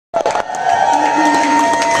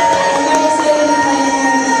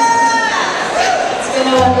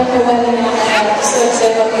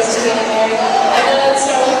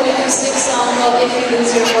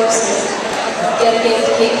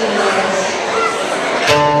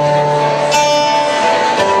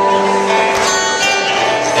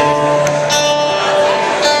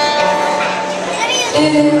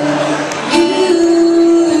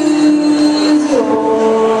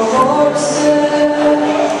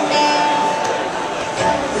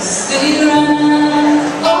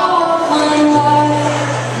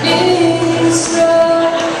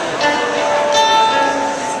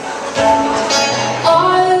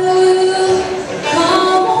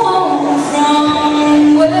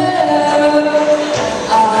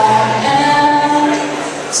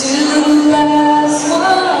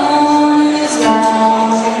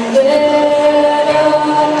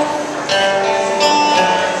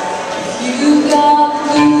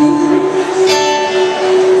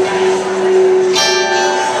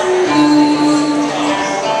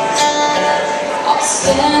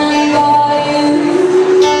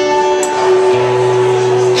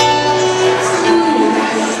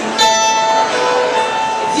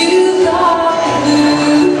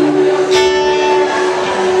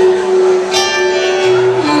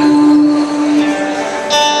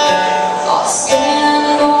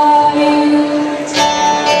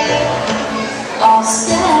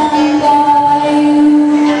stand by you.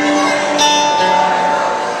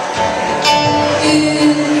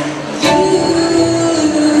 If you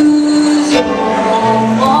lose your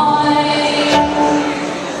mind,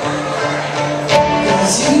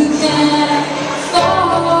 'cause you can't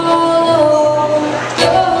follow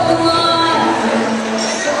the line,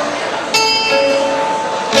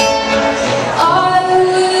 I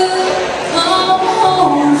will come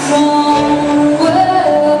home from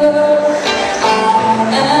wherever I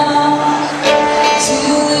am to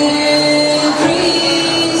every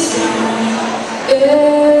reason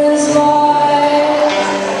is why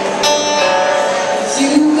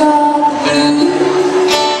you got the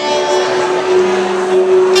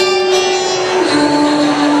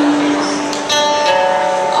blues.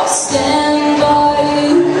 I'll stand by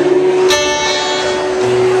you.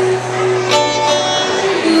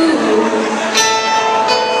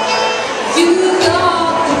 You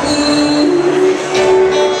got the blues.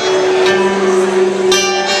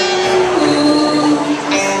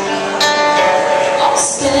 I'll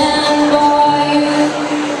stand by you.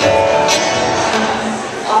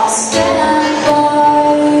 I'll stand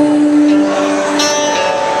by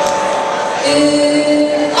you.